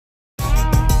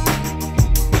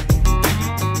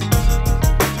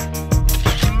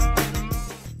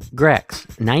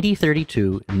GREX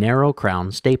 9032 Narrow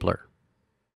Crown Stapler.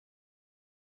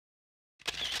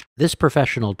 This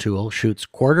professional tool shoots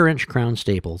 1/4 inch crown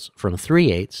staples from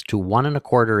 3/8 to 1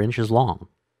 1/4 inches long.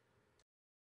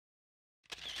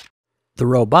 The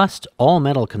robust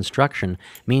all-metal construction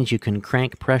means you can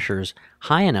crank pressures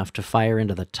high enough to fire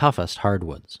into the toughest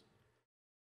hardwoods.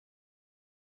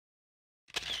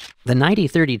 The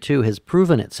 9032 has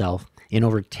proven itself in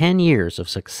over 10 years of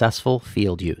successful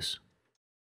field use.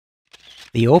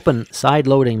 The open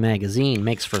side-loading magazine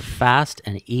makes for fast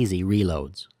and easy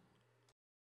reloads.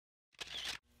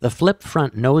 The flip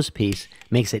front nose piece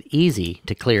makes it easy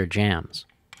to clear jams.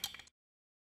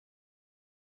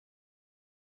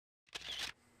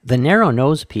 The narrow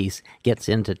nose piece gets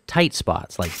into tight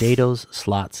spots like dados,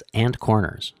 slots, and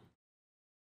corners.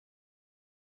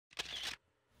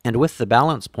 And with the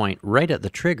balance point right at the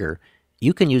trigger,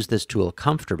 you can use this tool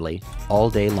comfortably all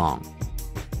day long.